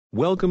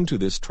Welcome to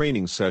this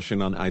training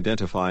session on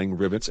identifying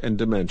rivets and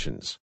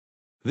dimensions.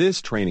 This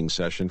training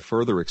session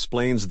further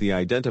explains the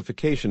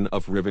identification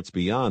of rivets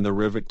beyond the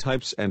rivet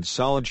types and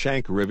solid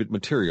shank rivet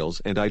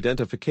materials and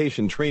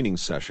identification training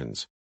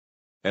sessions.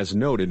 As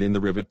noted in the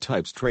rivet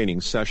types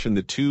training session,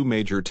 the two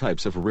major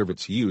types of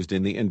rivets used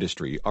in the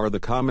industry are the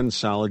common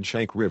solid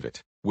shank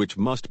rivet, which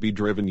must be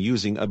driven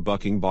using a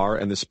bucking bar,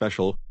 and the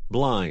special,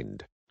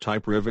 blind,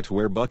 type rivet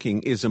where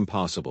bucking is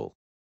impossible.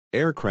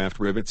 Aircraft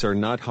rivets are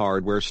not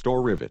hardware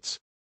store rivets.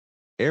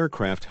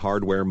 Aircraft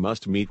hardware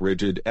must meet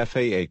rigid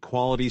FAA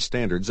quality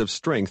standards of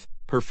strength,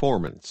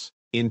 performance,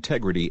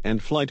 integrity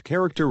and flight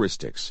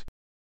characteristics.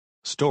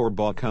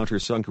 Store-bought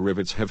countersunk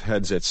rivets have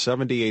heads at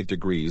 78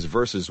 degrees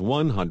versus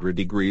 100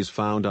 degrees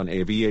found on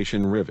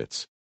aviation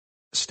rivets.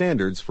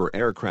 Standards for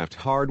aircraft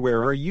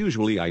hardware are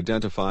usually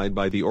identified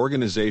by the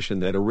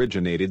organization that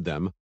originated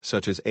them,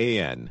 such as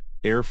AN,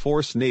 Air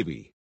Force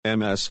Navy,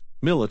 MS,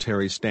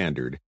 Military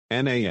Standard,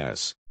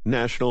 NAS,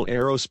 National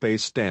Aerospace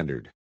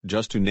Standard,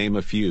 just to name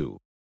a few.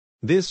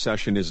 This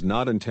session is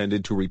not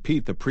intended to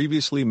repeat the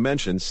previously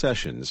mentioned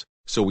sessions,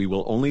 so we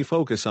will only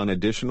focus on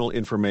additional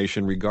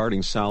information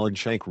regarding solid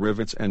shank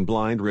rivets and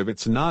blind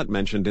rivets not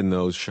mentioned in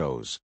those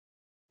shows.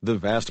 The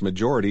vast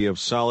majority of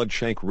solid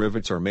shank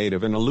rivets are made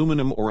of an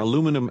aluminum or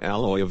aluminum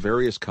alloy of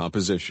various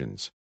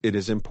compositions. It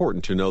is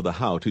important to know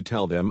how to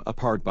tell them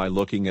apart by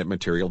looking at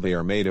material they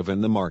are made of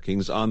and the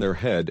markings on their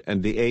head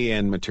and the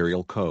AN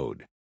material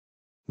code.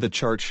 The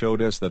chart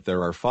showed us that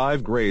there are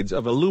 5 grades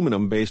of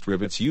aluminum-based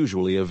rivets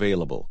usually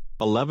available: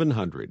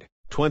 1100,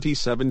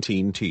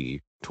 2017T,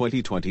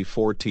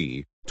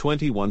 2024T,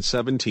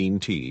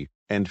 2117T,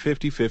 and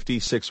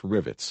 5056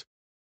 rivets.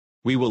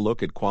 We will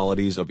look at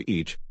qualities of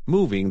each,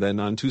 moving then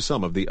on to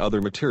some of the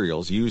other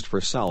materials used for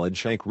solid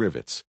shank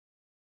rivets.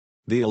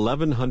 The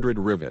 1100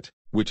 rivet,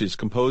 which is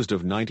composed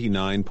of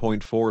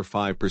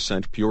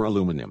 99.45% pure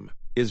aluminum,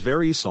 is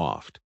very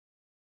soft.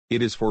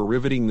 It is for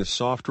riveting the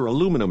softer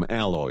aluminum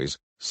alloys,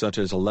 such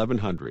as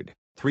 1100,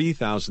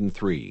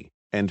 3003,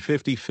 and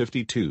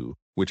 5052,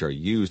 which are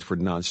used for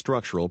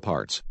non-structural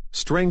parts,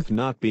 strength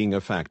not being a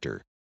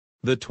factor.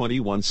 The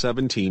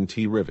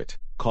 2117T rivet,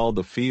 called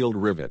the field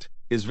rivet,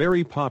 is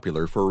very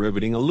popular for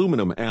riveting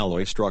aluminum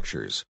alloy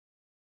structures.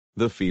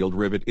 The field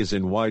rivet is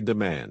in wide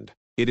demand.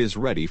 It is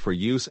ready for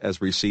use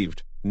as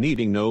received,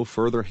 needing no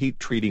further heat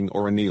treating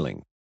or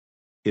annealing.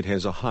 It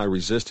has a high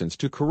resistance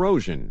to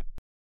corrosion.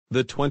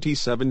 The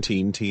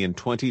 2017T and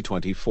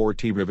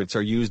 2024T rivets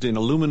are used in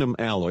aluminum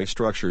alloy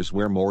structures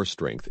where more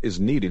strength is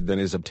needed than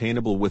is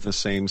obtainable with the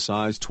same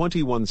size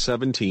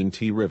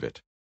 2117T rivet.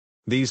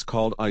 These,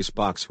 called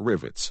icebox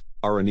rivets,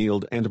 are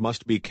annealed and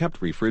must be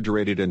kept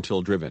refrigerated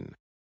until driven.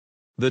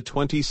 The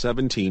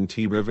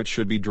 2017T rivet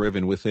should be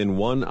driven within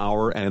 1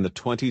 hour and the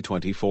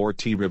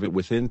 2024T rivet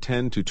within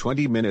 10 to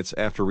 20 minutes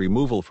after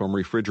removal from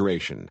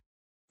refrigeration.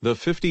 The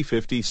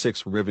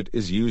 5056 rivet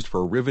is used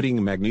for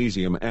riveting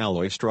magnesium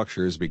alloy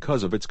structures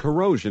because of its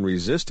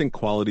corrosion-resistant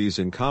qualities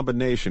in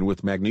combination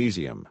with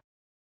magnesium.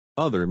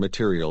 Other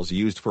materials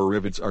used for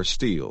rivets are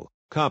steel,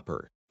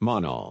 copper,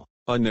 monol,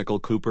 a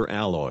nickel-copper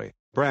alloy,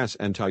 brass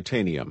and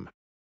titanium.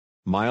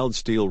 Mild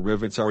steel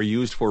rivets are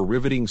used for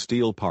riveting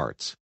steel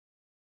parts.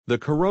 The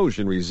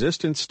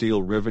corrosion-resistant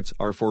steel rivets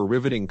are for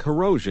riveting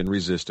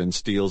corrosion-resistant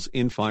steels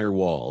in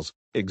firewalls,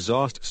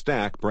 exhaust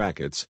stack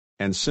brackets,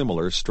 and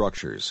similar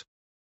structures.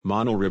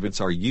 Monol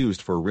rivets are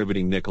used for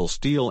riveting nickel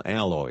steel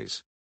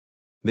alloys.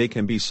 They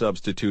can be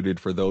substituted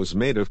for those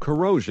made of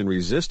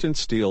corrosion-resistant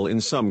steel in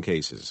some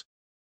cases.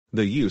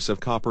 The use of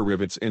copper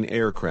rivets in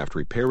aircraft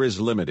repair is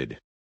limited.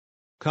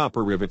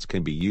 Copper rivets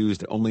can be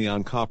used only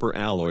on copper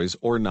alloys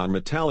or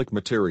non-metallic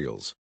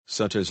materials,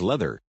 such as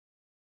leather.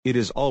 It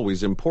is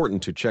always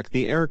important to check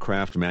the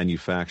aircraft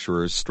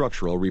manufacturer's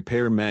structural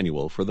repair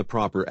manual for the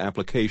proper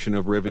application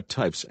of rivet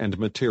types and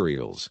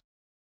materials.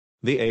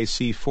 The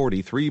AC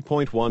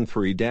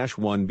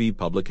 43.13-1B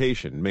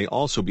publication may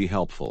also be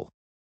helpful.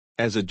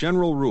 As a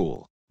general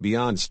rule,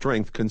 beyond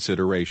strength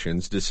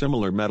considerations,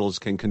 dissimilar metals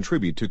can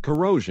contribute to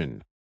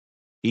corrosion.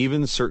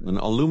 Even certain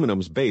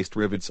aluminum-based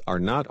rivets are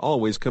not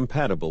always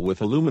compatible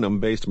with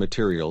aluminum-based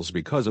materials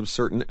because of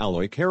certain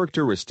alloy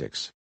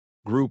characteristics.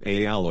 Group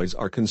A alloys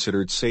are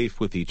considered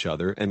safe with each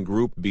other and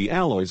Group B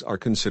alloys are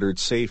considered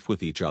safe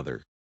with each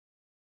other.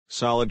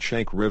 Solid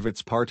shank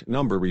rivets part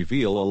number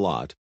reveal a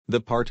lot. The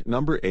part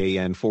number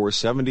AN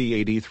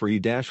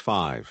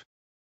 47083-5.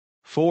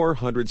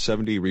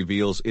 470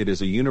 reveals it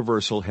is a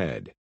universal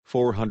head,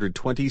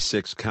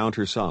 426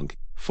 countersunk,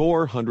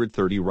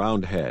 430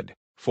 round head,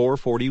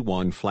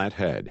 441 flat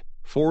head,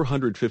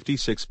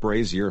 456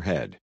 brazier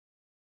head.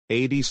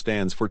 80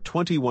 stands for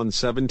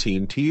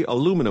 2117T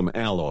aluminum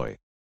alloy.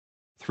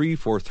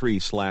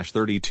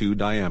 343/32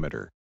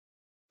 diameter.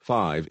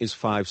 5 is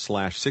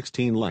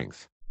 5/16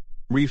 length.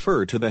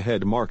 Refer to the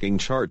head marking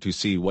chart to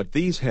see what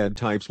these head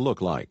types look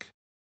like.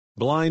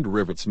 Blind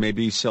rivets may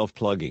be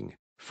self-plugging,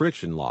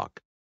 friction lock.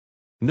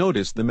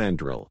 Notice the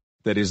mandrel,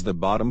 that is the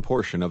bottom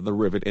portion of the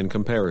rivet in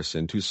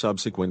comparison to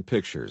subsequent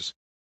pictures.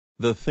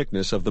 The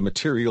thickness of the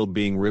material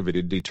being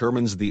riveted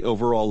determines the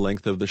overall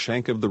length of the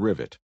shank of the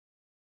rivet.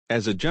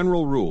 As a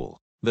general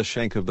rule, the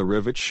shank of the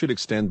rivet should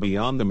extend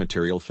beyond the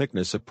material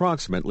thickness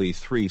approximately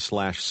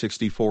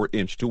 3/64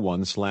 inch to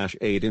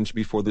 1/8 inch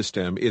before the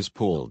stem is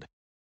pulled.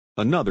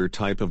 Another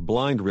type of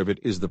blind rivet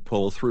is the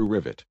pull-through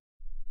rivet.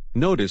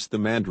 Notice the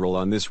mandrel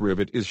on this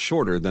rivet is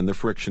shorter than the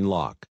friction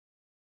lock.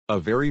 A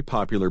very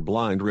popular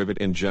blind rivet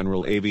in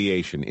general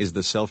aviation is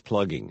the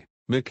self-plugging,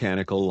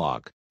 mechanical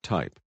lock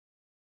type.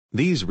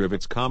 These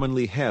rivets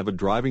commonly have a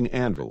driving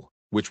anvil,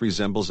 which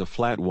resembles a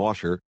flat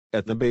washer,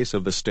 at the base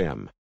of the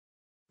stem.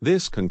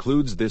 This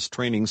concludes this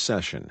training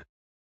session.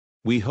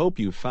 We hope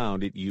you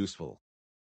found it useful.